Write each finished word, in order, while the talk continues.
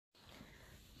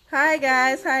Hi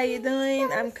guys, how you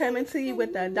doing? I'm coming to you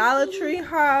with the Dollar Tree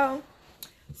haul.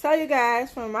 So you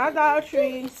guys, from my Dollar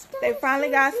Tree, they finally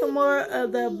got some more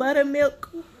of the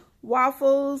buttermilk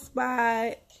waffles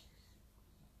by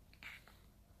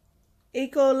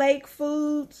Eco Lake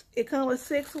Foods. It comes with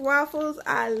 6 waffles.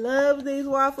 I love these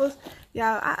waffles.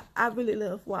 Y'all, I really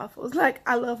love waffles. Like,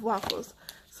 I love waffles.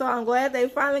 So I'm glad they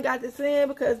finally got this in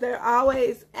because they're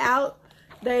always out.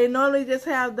 They normally just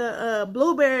have the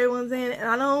blueberry ones in, and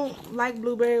I don't like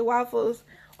blueberry waffles.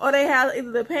 Or they have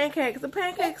either the pancakes. The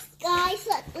pancakes. Guys,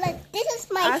 look, this is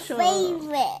my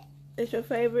favorite. It's your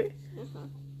favorite? Mm-hmm.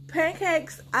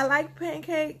 Pancakes, I like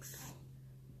pancakes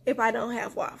if I don't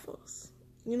have waffles.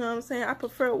 You know what I'm saying? I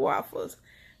prefer waffles.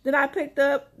 Then I picked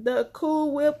up the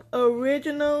Cool Whip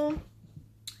Original.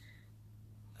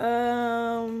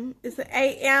 It's an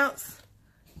 8-ounce.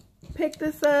 Pick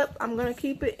this up. I'm gonna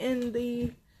keep it in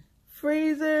the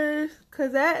freezer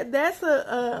because that's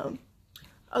a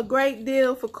great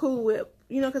deal for Cool Whip.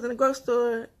 You know, because in the grocery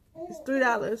store it's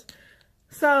 $3.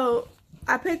 So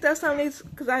I picked up some of these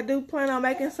because I do plan on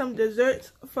making some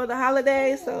desserts for the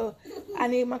holidays. So I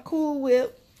need my Cool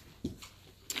Whip.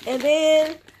 And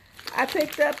then I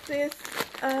picked up this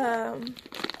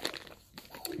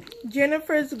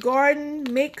Jennifer's Garden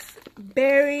mixed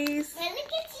berries.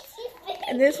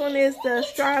 And this one is the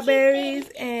strawberries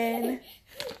and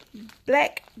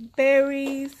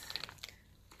blackberries,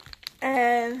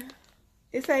 and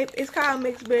it's called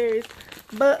mixed berries.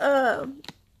 But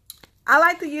I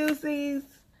like to use these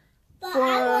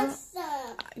for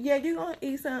yeah, you're gonna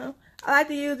eat some. I like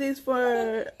to use these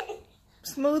for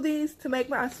smoothies, to make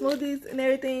my smoothies and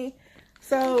everything.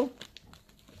 So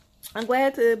I'm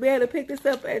glad to be able to pick this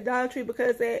up at Dollar Tree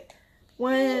because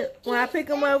when I pick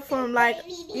them up from, like,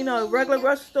 you know, regular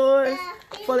grocery stores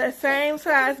for the same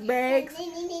size bags,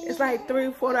 it's like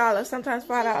 $3 or $4, sometimes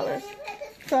 $5.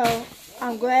 So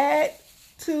I'm glad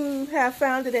to have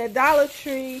found it at Dollar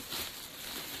Tree.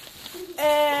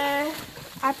 And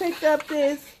I picked up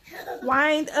this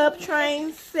Wind Up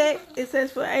Train set. It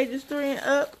says for ages 3 and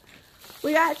up.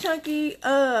 We got Chunky,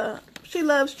 she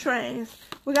loves trains.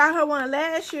 We got her one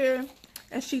last year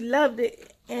and she loved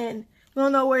it, and we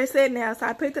don't know where it's at now, so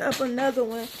I picked up another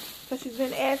one because she's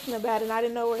been asking about it and I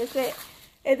didn't know where it's at.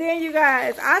 And then you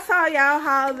guys, I saw y'all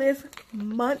haul this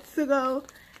months ago,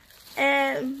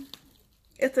 and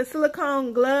it's a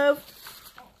silicone glove.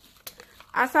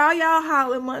 I saw y'all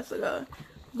haul it months ago,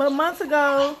 but months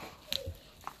ago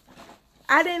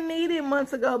I didn't need it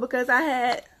months ago because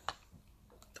I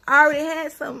already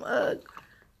had some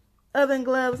oven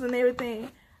gloves and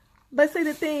everything. But see,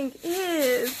 the thing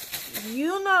is,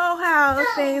 you know how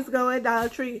things go at Dollar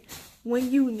Tree. When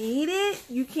you need it,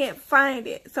 you can't find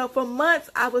it. So for months,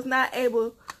 I was not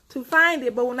able to find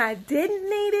it. But when I didn't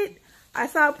need it, I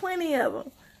saw plenty of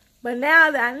them. But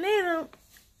now that I need them,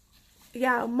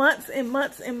 y'all, months and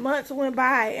months and months went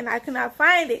by and I could not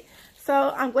find it. So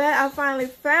I'm glad I finally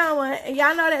found one. And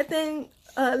y'all know that thing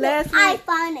last week. I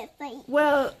found it for you.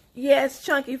 Well, yes,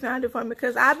 Chunky found it for me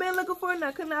because I've been looking for it and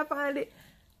I could not find it.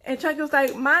 And Chunky was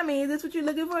like, "Mommy, is this what you're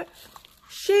looking for?"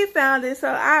 She found it, so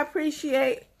I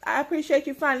appreciate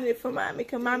you finding it for Mommy,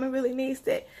 because Mommy really needs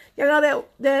that. Y'all know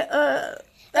that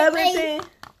oven thing?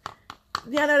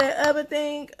 Y'all know that oven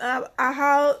thing I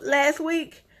hauled last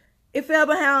week? It fell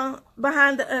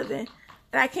behind the oven,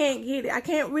 and I can't get it. I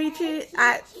can't reach it.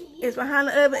 It's behind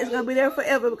the oven. It's gonna be there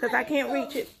forever because I can't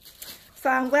reach it. So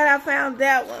I'm glad I found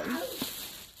that one.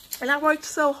 And I worked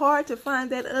so hard to find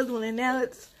that other one, and now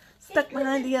it's stuck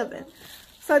behind the oven.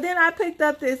 So then I picked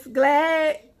up this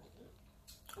Glad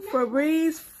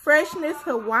Febreze Freshness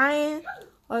Hawaiian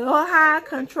Aloha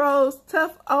Controls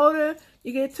Tough Odor.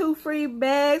 You get 2 free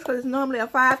bags because it's normally a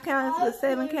 5 count to a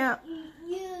 7 count.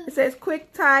 It says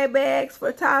quick tie bags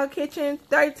for tall kitchen,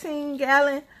 13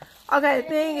 gallon. Okay, the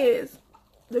thing is,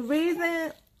 the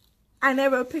reason I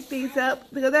never pick these up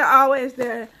because they're always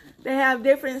there. They have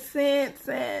different scents,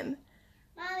 and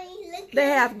they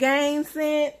have Gain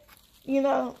scent. You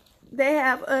know, they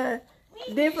have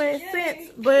different scents,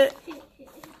 but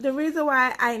the reason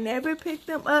why I never picked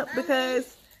them up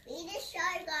because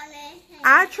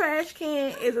our trash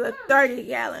can is a 30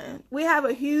 gallon. We have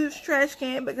a huge trash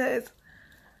can because,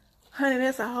 honey,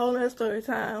 that's a whole nother story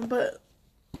time. But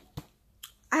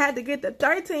I had to get the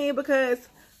 13 because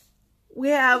we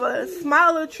have a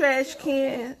smaller trash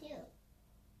can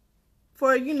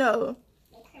for, you know,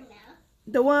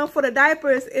 the one for the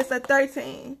diapers is a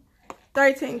 13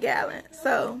 gallon.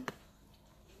 So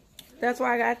that's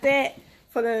why I got that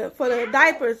for the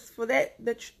diapers, for that,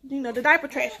 the diaper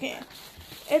trash can.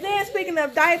 And then speaking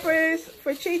of diapers,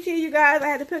 for Chi Chi, you guys, I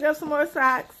had to pick up some more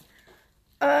socks.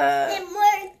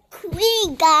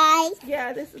 baby, guys.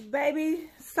 Yeah, this is baby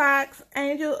socks.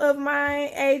 Angel of mine,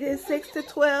 ages 6 to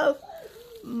 12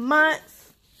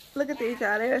 months. Look at these,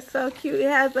 y'all. They're so cute. It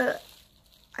has a,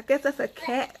 I guess that's a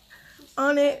cat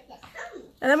on it.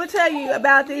 And let me tell you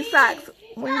about these socks.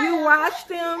 When you wash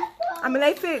them, I mean,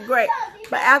 they fit great.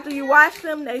 But after you wash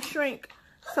them, they shrink.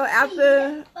 So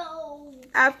after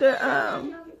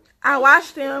I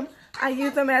wash them, I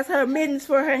use them as her mittens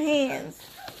for her hands.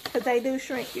 Because they do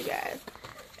shrink, you guys.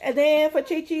 And then for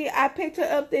Chi-Chi, I picked her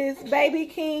up this Baby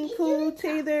King Cool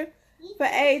Teether for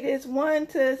ages 1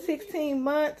 to 16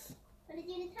 months.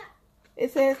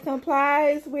 It says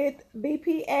complies with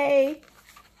BPA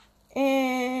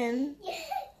and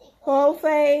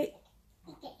sulfate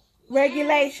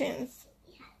regulations.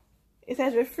 It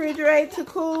says refrigerate to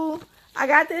cool. I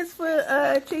got this for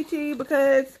Chi-Chi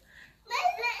because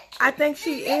I think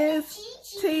she is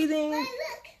teething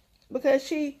because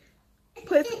she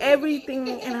puts everything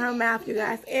in her mouth, you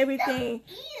guys. Everything.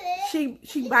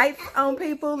 She bites on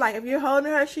people. Like if you're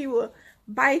holding her, she will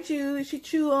bite you. She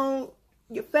chew on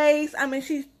your face. I mean,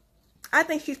 I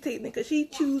think she's teething because she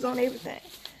chews on everything.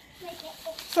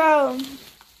 So,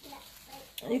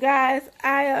 you guys,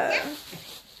 I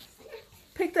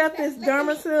picked up this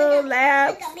Dermasil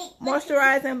Labs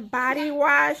moisturizing body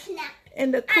wash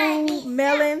in the Cool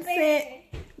Melon scent.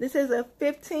 This is a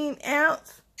 15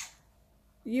 ounce.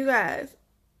 You guys,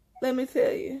 let me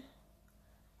tell you,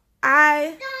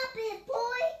 I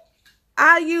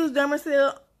use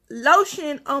Dermasil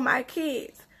lotion on my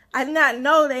kids. I did not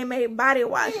know they made body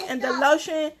wash, and the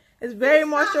lotion is very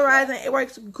moisturizing. It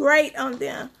works great on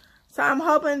them. So I'm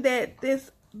hoping that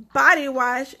this body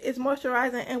wash is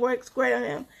moisturizing and works great on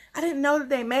them. I didn't know that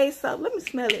they made soap. Let me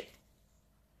smell it.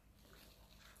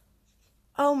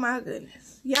 Oh my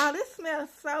goodness. Y'all, this smells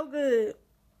so good.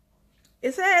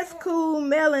 It says Cool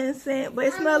Melon scent, but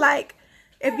it smells like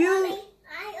if you...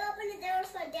 I opened the door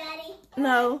for Daddy.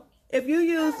 No. If you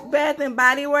use Bath and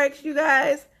Body Works, you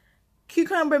guys,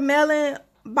 Cucumber Melon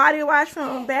body wash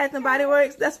from Bath and Body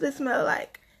Works, that's what it smells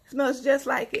like. It smells just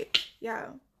like it,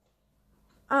 y'all.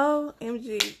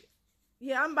 OMG.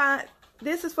 Yeah, I'm buying.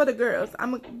 This is for the girls.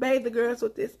 I'm going to bathe the girls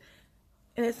with this.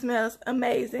 And it smells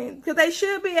amazing. Because they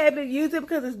should be able to use it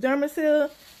because it's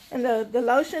Dermasil. And the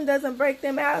lotion doesn't break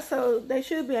them out. So they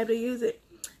should be able to use it.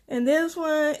 And this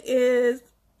one is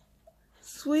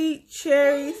Sweet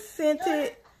Cherry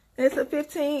Scented. And it's a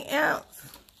 15 ounce.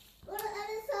 Go to the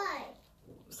other side.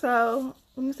 So,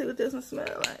 let me see what this one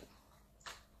smells like.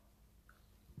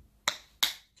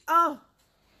 Oh,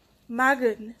 my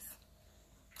goodness.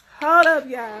 Hold up,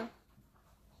 y'all.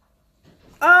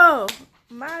 Oh,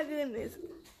 my goodness.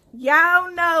 Y'all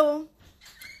know.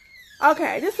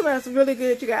 Okay, this smells really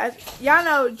good, you guys. Y'all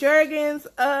know Jergens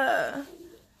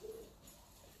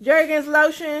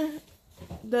lotion.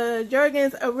 The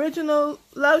Jergens original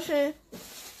lotion.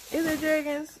 Is it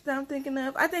Jergens that I'm thinking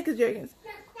of? I think it's Jergens.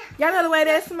 Y'all know the way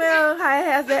that smells? How it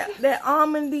has that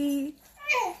almondy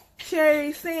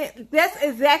cherry scent? That's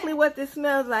exactly what this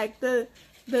smells like. The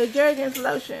Jergens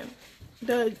lotion.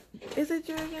 Is it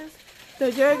Jergens?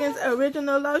 The Jergens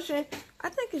original lotion. I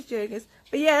think it's Jergens.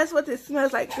 But yeah, that's what this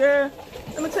smells like, girl.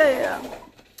 Let me tell y'all.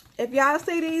 If y'all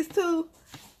see these two,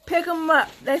 pick them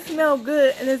up. They smell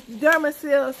good. And it's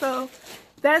Dermasil, so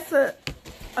that's a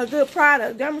good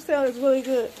product. Dermasil is really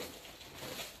good.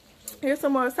 Here's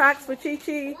some more socks for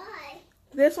Chi-Chi.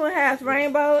 This one has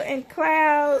rainbow and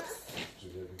clouds.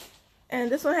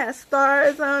 And this one has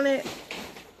stars on it.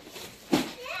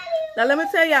 Now let me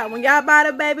tell y'all, when y'all buy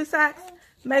the baby socks,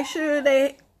 make sure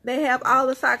they have all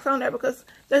the socks on there, because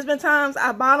there's been times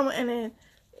I bought them and then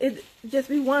it just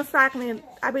be one sock and then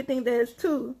I be thinking there's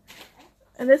two.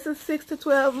 And this is 6 to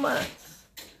 12 months.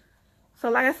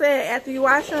 So like I said, after you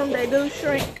wash them, they do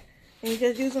shrink. And you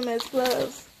just use them as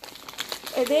gloves.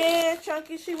 And then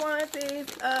Chunky, she wanted these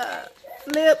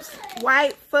Flips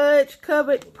white fudge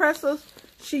covered pretzels.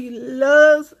 She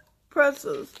loves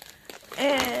pretzels.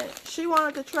 And she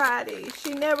wanted to try these.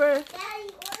 She never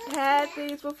had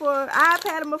these before. I've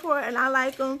had them before and I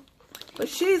like them. But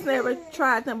she's never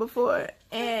tried them before.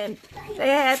 And they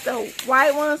had the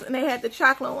white ones and they had the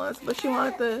chocolate ones. But she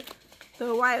wanted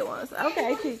the white ones.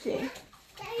 Okay, Chi-Chi.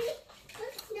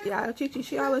 Yeah, Chi-Chi,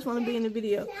 she always want to be in the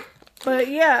video. But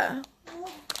yeah,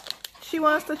 she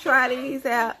wants to try these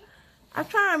out. I'm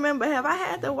trying to remember, have I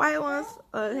had the white ones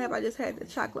or have I just had the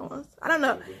chocolate ones? I don't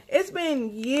know. It's been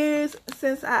years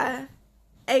since I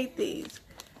ate these.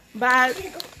 But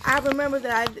I remember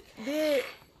that I did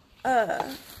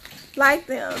like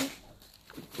them.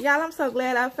 Y'all, I'm so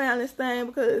glad I found this thing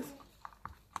because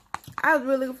I was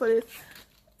really looking for this.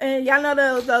 And y'all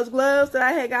know those gloves that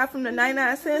I had got from the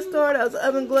 99-cent store, those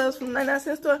oven gloves from the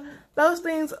 99-cent store. Those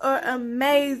things are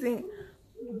amazing.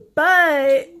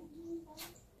 But,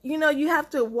 you know, you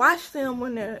have to wash them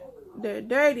when they're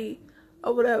dirty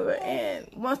or whatever. And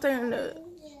once they're in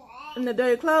the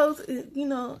dirty clothes, you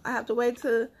know, I have to wait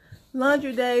till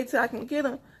laundry day till I can get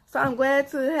them. So I'm glad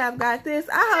to have got this.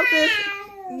 I hope this,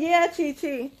 yeah,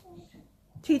 Chi-Chi.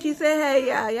 Chi-Chi said, hey,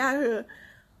 y'all heard.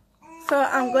 So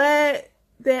I'm glad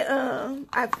that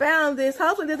I found this.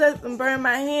 Hopefully this doesn't burn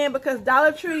my hand, because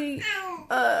Dollar Tree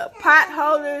pot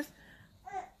holders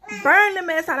burn the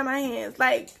mess out of my hands.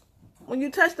 Like, when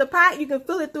you touch the pot, you can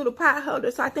feel it through the pot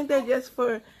holder. So I think they're just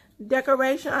for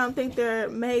decoration. I don't think they're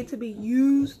made to be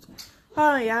used.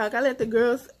 Hold on, y'all. I gotta let the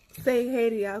girls say hey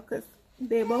to y'all, because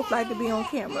they both like to be on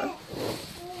camera.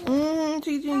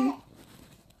 Chi-Chi.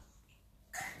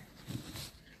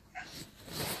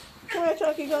 Come here,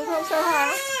 Chunky. Gonna come say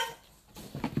hi.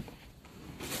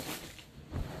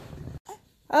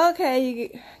 Okay, you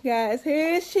guys.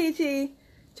 Here's Chi-Chi.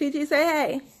 Chi-Chi, say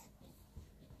hey.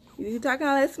 You talking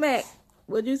all that smack.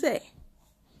 What'd you say?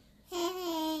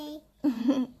 Hey.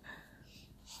 And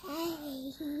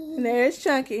there's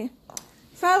Chunky.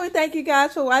 So we thank you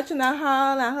guys for watching our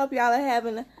haul. I hope y'all are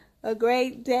having a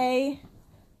great day.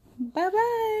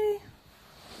 Bye-bye.